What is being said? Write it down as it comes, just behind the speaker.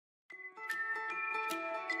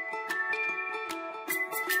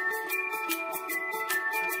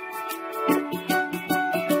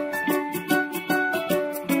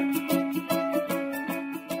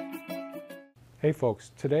Hey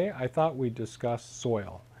folks, today I thought we'd discuss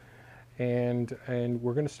soil. And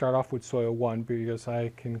we're going to start off with soil 1 because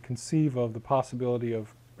I can conceive of the possibility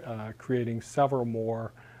of creating several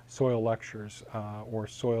more soil lectures or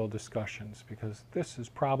soil discussions, because this is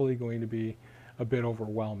probably going to be a bit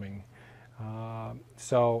overwhelming.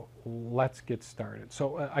 So let's get started.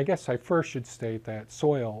 So I guess I first should state that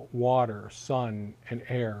soil, water, sun, and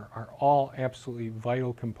air are all absolutely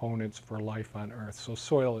vital components for life on Earth. So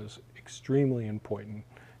soil is extremely important.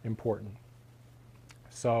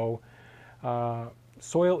 So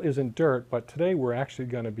soil isn't dirt, but today we're actually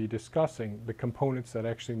going to be discussing the components that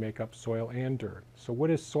actually make up soil and dirt. So what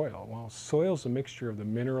is soil? Well, soil is a mixture of the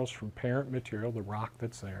minerals from parent material, the rock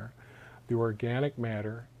that's there, the organic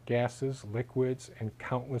matter, gases, liquids, and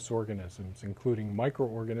countless organisms, including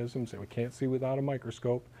microorganisms that we can't see without a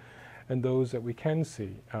microscope, and those that we can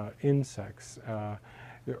see, insects,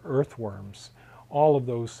 earthworms. All of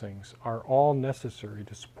those things are all necessary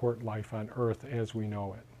to support life on Earth as we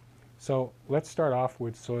know it. So let's start off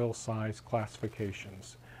with soil size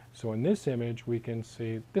classifications. So in this image we can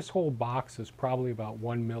see this whole box is probably about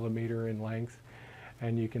 1 millimeter in length,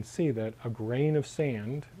 and you can see that a grain of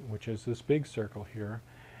sand, which is this big circle here,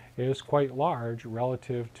 is quite large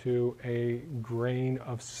relative to a grain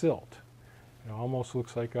of silt. It almost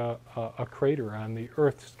looks like a crater on the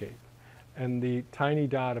earthscape. And the tiny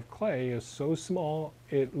dot of clay is so small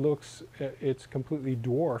it's completely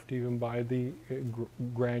dwarfed even by the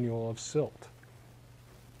granule of silt.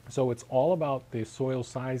 So it's all about the soil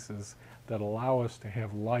sizes that allow us to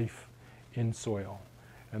have life in soil,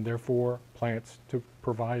 and therefore plants to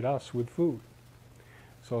provide us with food.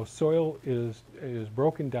 So soil is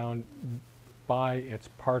broken down by its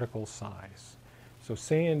particle size. So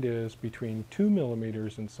sand is between 2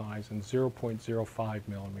 millimeters in size and 0.05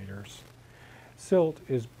 millimeters. Silt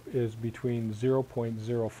is between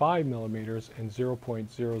 0.05 millimeters and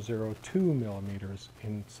 0.002 millimeters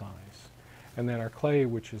in size. And then our clay,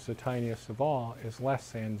 which is the tiniest of all, is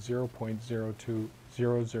less than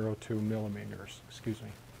 0.002 millimeters. Excuse me.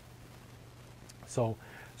 So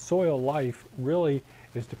soil life really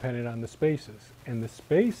is dependent on the spaces. And the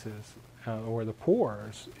spaces, or the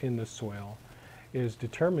pores in the soil, is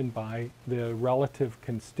determined by the relative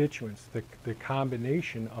constituents, the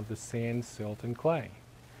combination of the sand, silt, and clay.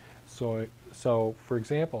 So for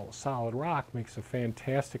example, solid rock makes a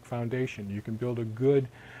fantastic foundation. You can build a good,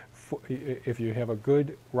 if you have a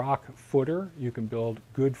good rock footer, you can build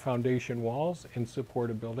good foundation walls and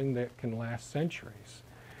support a building that can last centuries.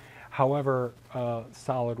 However,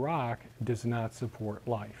 solid rock does not support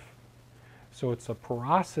life. So it's a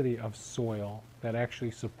porosity of soil that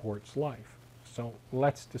actually supports life. So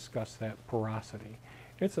let's discuss that porosity.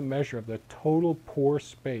 It's a measure of the total pore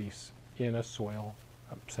space in a soil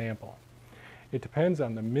sample. It depends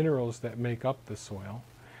on the minerals that make up the soil,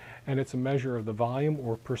 and it's a measure of the volume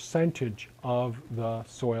or percentage of the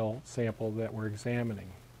soil sample that we're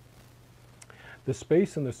examining. The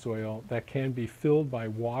space in the soil that can be filled by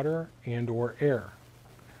water and or air.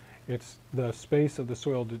 It's the space of the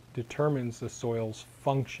soil that determines the soil's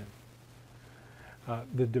function.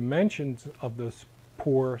 The dimensions of this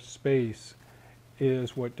pore space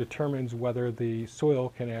is what determines whether the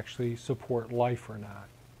soil can actually support life or not.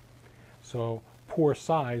 So pore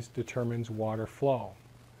size determines water flow.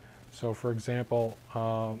 So for example,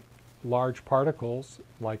 large particles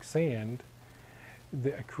like sand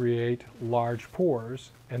that create large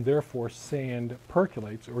pores, and therefore sand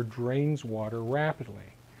percolates or drains water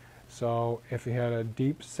rapidly. So if you had a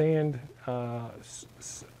deep sand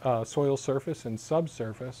soil surface and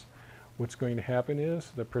subsurface, what's going to happen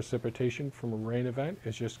is the precipitation from a rain event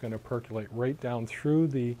is just going to percolate right down through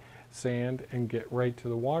the sand and get right to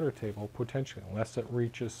the water table potentially, unless it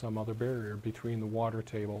reaches some other barrier between the water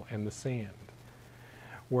table and the sand.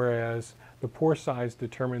 Whereas the pore size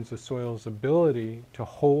determines the soil's ability to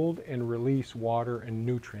hold and release water and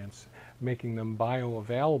nutrients, making them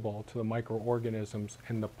bioavailable to the microorganisms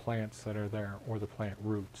and the plants that are there, or the plant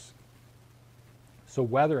roots. So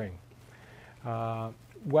weathering.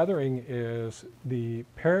 Weathering is the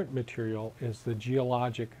parent material, is the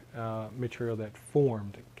geologic material that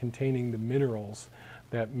formed, containing the minerals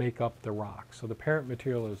that make up the rock. So the parent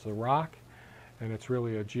material is the rock, and it's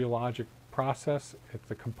really a geologic process.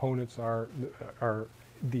 The components are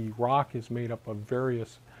the rock is made up of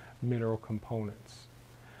various mineral components.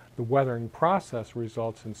 The weathering process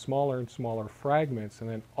results in smaller and smaller fragments, and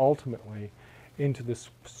then ultimately into the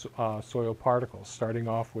soil particles, starting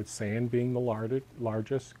off with sand being the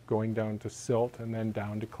largest, going down to silt, and then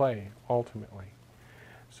down to clay ultimately.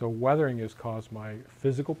 So weathering is caused by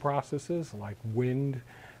physical processes like wind,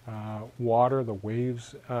 water, the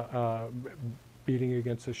waves beating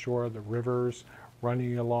against the shore, the rivers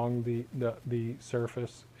running along the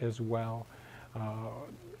surface as well.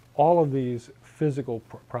 All of these physical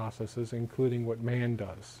processes, including what man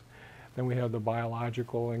does. Then we have the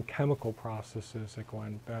biological and chemical processes that go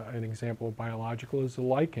on. An example of biological is the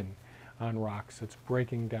lichen on rocks. It's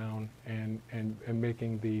breaking down and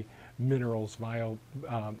making the minerals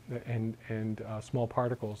and small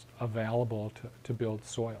particles available to build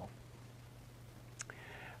soil.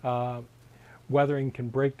 Weathering can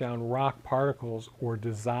break down rock particles or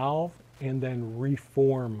dissolve and then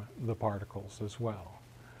reform the particles as well.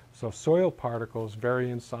 So soil particles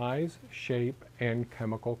vary in size, shape, and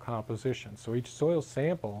chemical composition. So each soil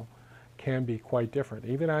sample can be quite different.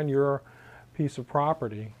 Even on your piece of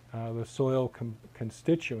property, the soil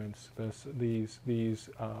constituents, the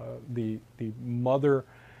mother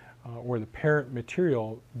or the parent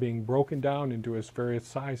material being broken down into its various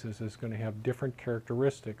sizes is going to have different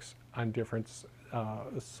characteristics on different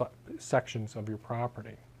sections of your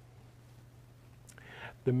property.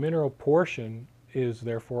 The mineral portion is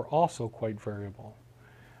therefore also quite variable.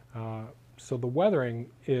 So the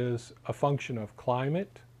weathering is a function of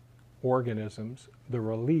climate, organisms, the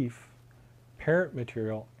relief, parent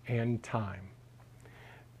material, and time.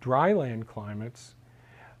 Dryland climates,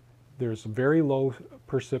 there's very low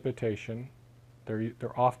precipitation,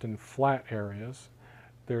 they're often flat areas,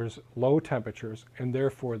 there's low temperatures, and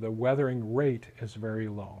therefore the weathering rate is very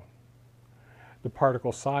low. The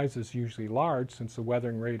particle size is usually large. Since the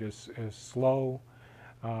weathering rate is slow,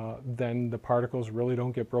 then the particles really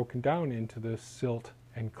don't get broken down into the silt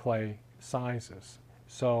and clay sizes.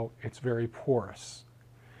 So it's very porous.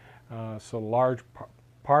 So large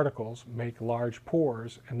particles make large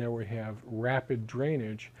pores, and there we have rapid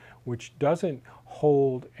drainage, which doesn't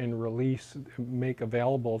hold and release, make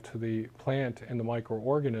available to the plant and the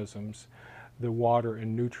microorganisms the water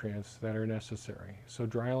and nutrients that are necessary. So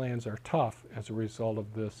drylands are tough as a result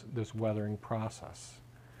of this weathering process.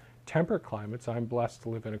 Temperate climates, I'm blessed to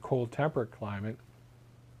live in a cold temperate climate,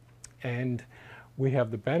 and we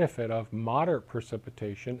have the benefit of moderate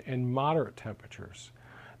precipitation and moderate temperatures.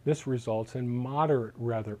 This results in moderate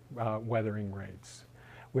weathering rates.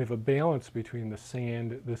 We have a balance between the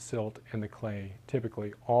sand, the silt, and the clay,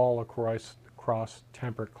 typically all across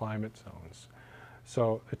temperate climate zones.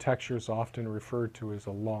 So the texture is often referred to as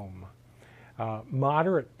a loam.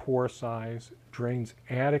 Moderate pore size drains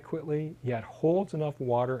adequately, yet holds enough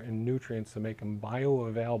water and nutrients to make them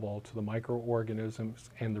bioavailable to the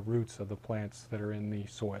microorganisms and the roots of the plants that are in the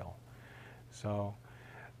soil. So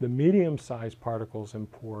the medium-sized particles and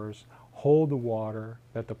pores hold the water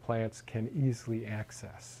that the plants can easily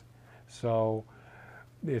access. So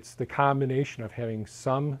it's the combination of having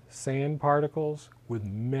some sand particles with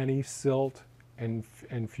many silt and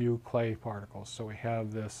few clay particles. So we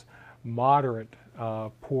have this moderate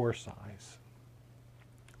pore size.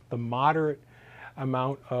 The moderate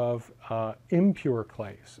amount of impure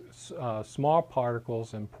clays, small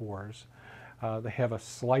particles and pores, they have a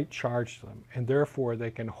slight charge to them, and therefore they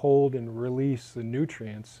can hold and release the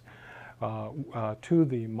nutrients to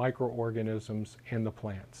the microorganisms and the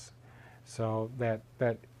plants. So that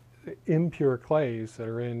impure clays that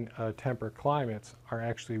are in temperate climates are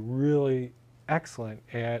actually really excellent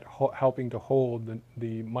at helping to hold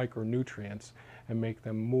the micronutrients and make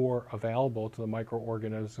them more available to the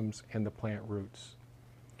microorganisms and the plant roots.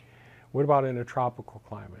 What about in a tropical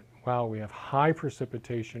climate? Well, we have high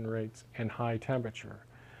precipitation rates and high temperature,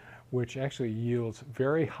 which actually yields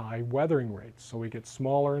very high weathering rates. So we get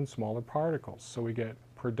smaller and smaller particles. So we get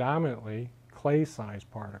predominantly clay-sized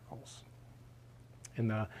particles. And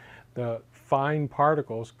the fine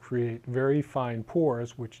particles create very fine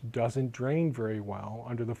pores, which doesn't drain very well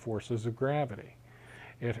under the forces of gravity.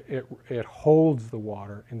 It holds the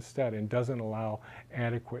water instead and doesn't allow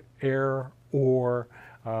adequate air or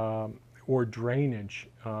drainage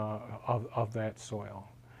of that soil.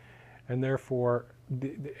 And therefore,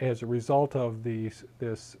 as a result of this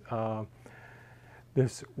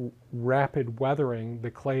rapid weathering, the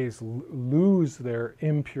clays lose their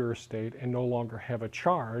impure state and no longer have a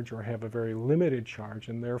charge or have a very limited charge,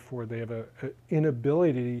 and therefore they have an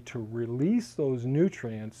inability to release those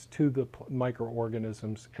nutrients to the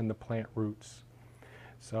microorganisms and the plant roots.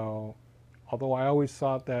 So although I always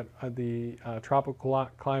thought that the tropical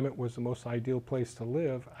climate was the most ideal place to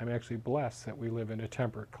live, I'm actually blessed that we live in a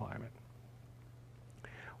temperate climate.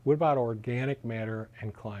 What about organic matter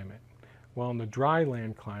and climate? Well, in the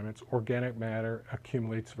dryland climates, organic matter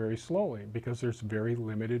accumulates very slowly because there's very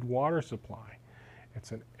limited water supply.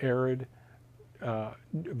 It's an arid,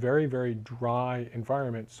 very, very dry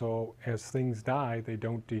environment, so as things die, they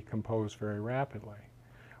don't decompose very rapidly.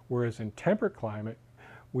 Whereas in temperate climate,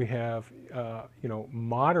 we have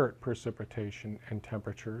moderate precipitation and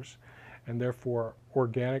temperatures, and therefore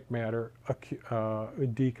organic matter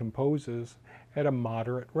decomposes at a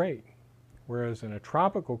moderate rate. Whereas in a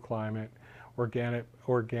tropical climate,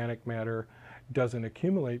 organic matter doesn't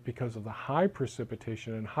accumulate because of the high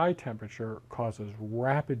precipitation and high temperature causes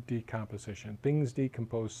rapid decomposition. Things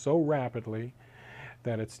decompose so rapidly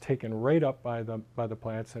that it's taken right up by the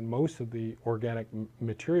plants, and most of the organic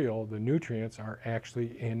material, the nutrients, are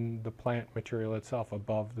actually in the plant material itself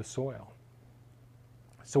above the soil.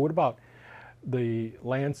 So what about the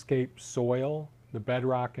landscape soil, the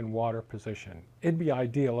bedrock and water position? It'd be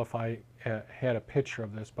ideal if I had a picture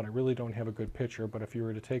of this, but I really don't have a good picture. But if you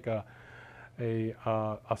were to take a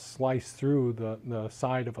slice through the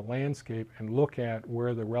side of a landscape and look at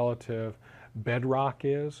where the relative bedrock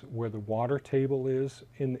is, where the water table is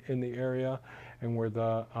in the area, and where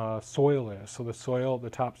the soil is. So the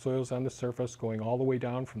top soil is on the surface, going all the way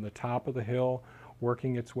down from the top of the hill,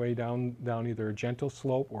 working its way down either a gentle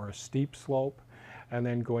slope or a steep slope, and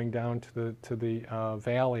then going down to the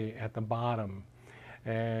valley at the bottom,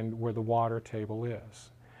 and where the water table is.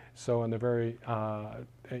 So in the very,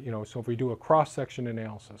 so if we do a cross-section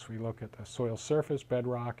analysis, we look at the soil surface,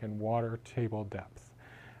 bedrock, and water table depth.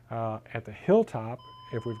 At the hilltop,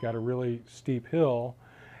 if we've got a really steep hill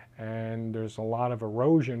and there's a lot of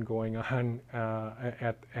erosion going on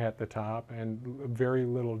at the top and very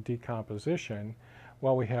little decomposition,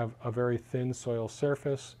 well, we have a very thin soil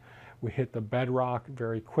surface. We hit the bedrock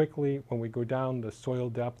very quickly. When we go down, the soil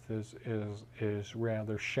depth is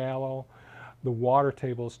rather shallow. The water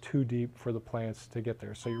table is too deep for the plants to get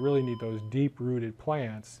there. So you really need those deep-rooted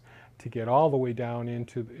plants to get all the way down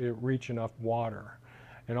into reach enough water.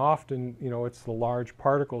 And often, it's the large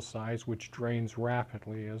particle size which drains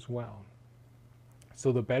rapidly as well.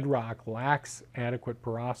 So the bedrock lacks adequate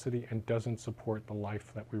porosity and doesn't support the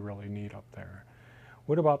life that we really need up there.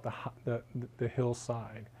 What about the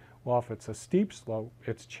hillside? Well, if it's a steep slope,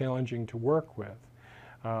 it's challenging to work with.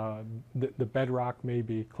 The bedrock may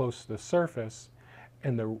be close to the surface,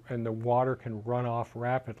 and the water can run off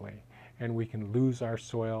rapidly, and we can lose our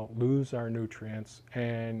soil, lose our nutrients,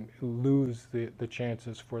 and lose the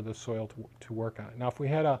chances for the soil to work on it. Now, if we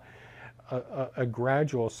had a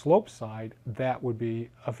gradual slope side, that would be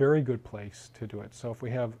a very good place to do it. So if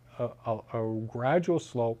we have a gradual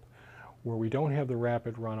slope where we don't have the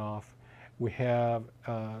rapid runoff, we have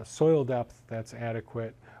soil depth that's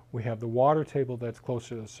adequate, we have the water table that's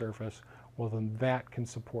closer to the surface, well, then that can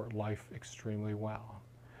support life extremely well.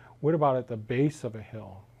 What about at the base of a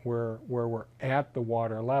hill where we're at the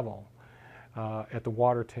water level, at the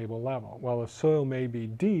water table level? Well, the soil may be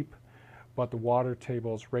deep, but the water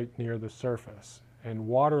table is right near the surface, and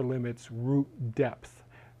water limits root depth.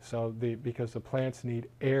 So because the plants need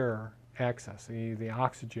air access, they need the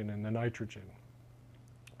oxygen and the nitrogen.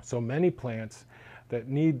 So many plants that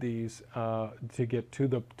need these to get to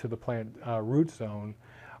the plant root zone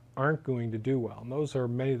aren't going to do well. And those are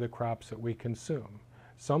many of the crops that we consume.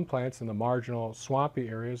 Some plants in the marginal swampy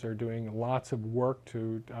areas are doing lots of work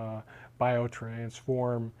to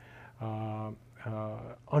biotransform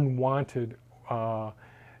unwanted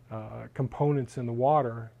components in the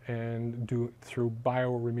water and do through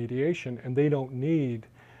bioremediation, and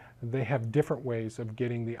they have different ways of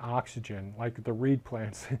getting the oxygen, like the reed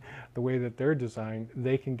plants. The way that they're designed,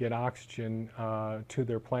 they can get oxygen to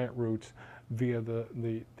their plant roots via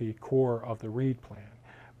the core of the reed plant.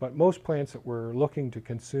 But most plants that we're looking to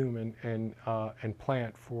consume and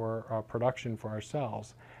plant for production for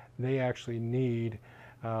ourselves, they actually need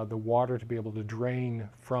the water to be able to drain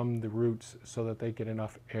from the roots so that they get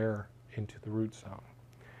enough air into the root zone.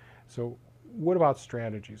 So what about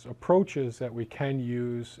strategies? Approaches that we can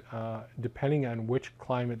use depending on which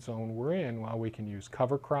climate zone we're in. Well, we can use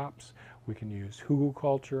cover crops, we can use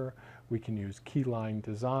hugelkultur, we can use keyline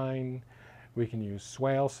design, we can use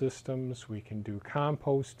swale systems, we can do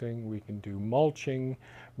composting, we can do mulching,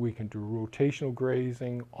 we can do rotational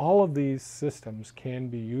grazing. All of these systems can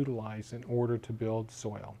be utilized in order to build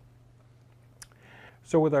soil.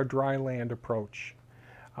 So with our dry land approach,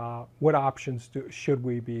 what options should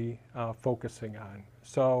we be focusing on?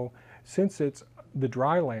 So since it's the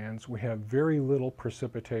dry lands, we have very little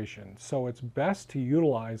precipitation. So it's best to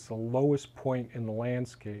utilize the lowest point in the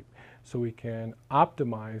landscape so we can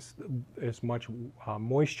optimize as much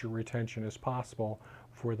moisture retention as possible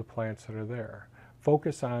for the plants that are there.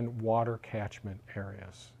 Focus on water catchment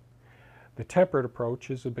areas. The temperate approach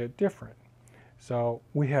is a bit different. So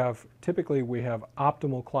typically we have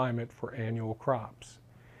optimal climate for annual crops.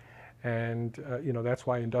 And that's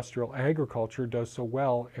why industrial agriculture does so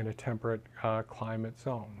well in a temperate climate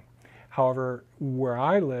zone. However, where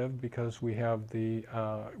I live, because we have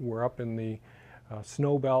we're up in the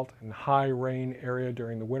snow belt and high rain area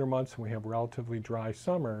during the winter months, and we have relatively dry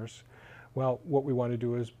summers, well, what we want to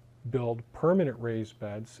do is build permanent raised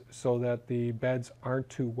beds so that the beds aren't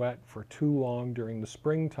too wet for too long during the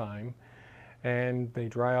springtime, and they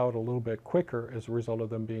dry out a little bit quicker as a result of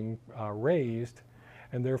them being raised,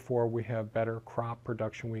 and therefore we have better crop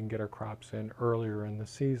production. We can get our crops in earlier in the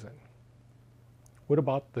season. What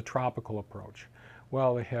about the tropical approach?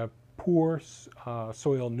 Well, they have poor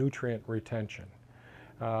soil nutrient retention.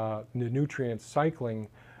 The nutrient cycling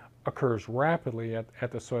occurs rapidly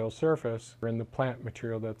at the soil surface or in the plant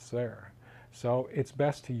material that's there. So it's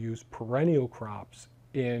best to use perennial crops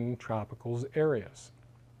in tropical areas.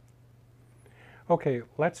 Okay,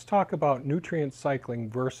 let's talk about nutrient cycling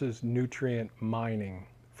versus nutrient mining.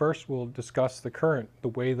 First, we'll discuss the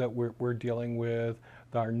way that we're dealing with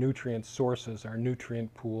our nutrient sources, our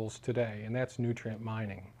nutrient pools today, and that's nutrient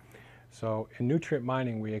mining. So in nutrient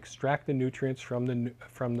mining, we extract the nutrients from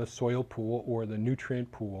the soil pool or the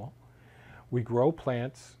nutrient pool. We grow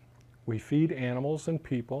plants, we feed animals and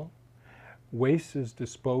people. Waste is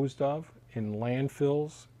disposed of in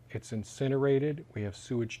landfills, it's incinerated. We have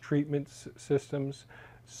sewage treatment systems.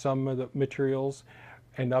 Some of the materials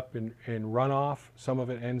end up in runoff. Some of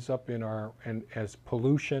it ends up as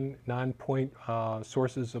pollution, non-point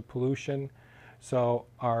sources of pollution. So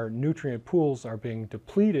our nutrient pools are being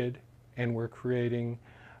depleted, and we're creating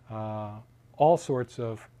all sorts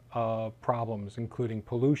of problems, including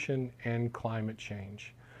pollution and climate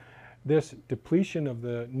change. This depletion of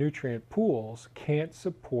the nutrient pools can't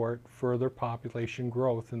support further population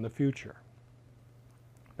growth in the future.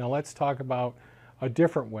 Now let's talk about a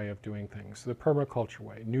different way of doing things, the permaculture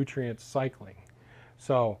way, nutrient cycling.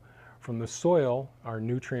 So from the soil, our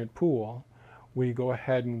nutrient pool, we go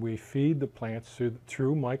ahead and we feed the plants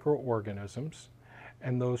through microorganisms,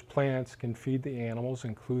 and those plants can feed the animals,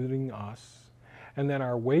 including us. And then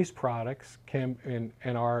our waste products and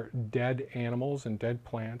our dead animals and dead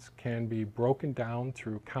plants can be broken down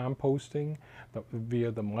through composting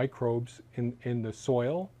via the microbes in the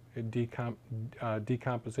soil,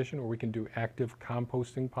 decomposition, or we can do active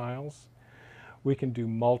composting piles. We can do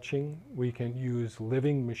mulching. We can use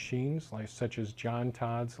living machines, such as John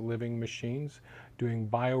Todd's living machines, doing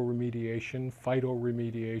bioremediation,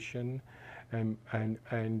 phytoremediation, and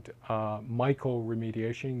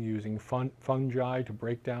mycoremediation, using fungi to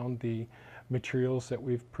break down the materials that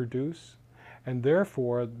we've produced. And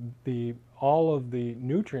therefore, all of the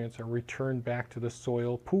nutrients are returned back to the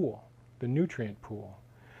soil pool, the nutrient pool,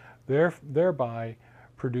 thereby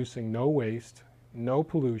producing no waste, no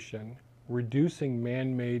pollution, reducing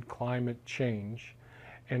man-made climate change,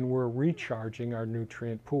 and we're recharging our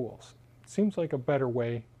nutrient pools. Seems like a better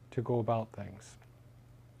way to go about things.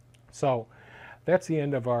 So that's the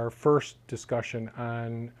end of our first discussion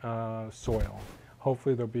on soil.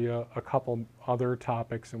 Hopefully there'll be a couple other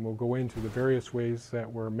topics, and we'll go into the various ways that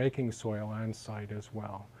we're making soil on site as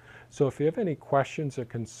well. So if you have any questions or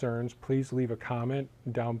concerns, please leave a comment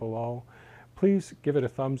down below. Please give it a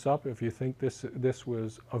thumbs up if you think this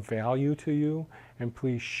was of value to you, and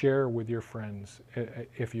please share with your friends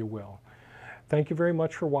if you will. Thank you very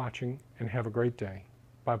much for watching, and have a great day.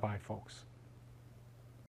 Bye-bye, folks.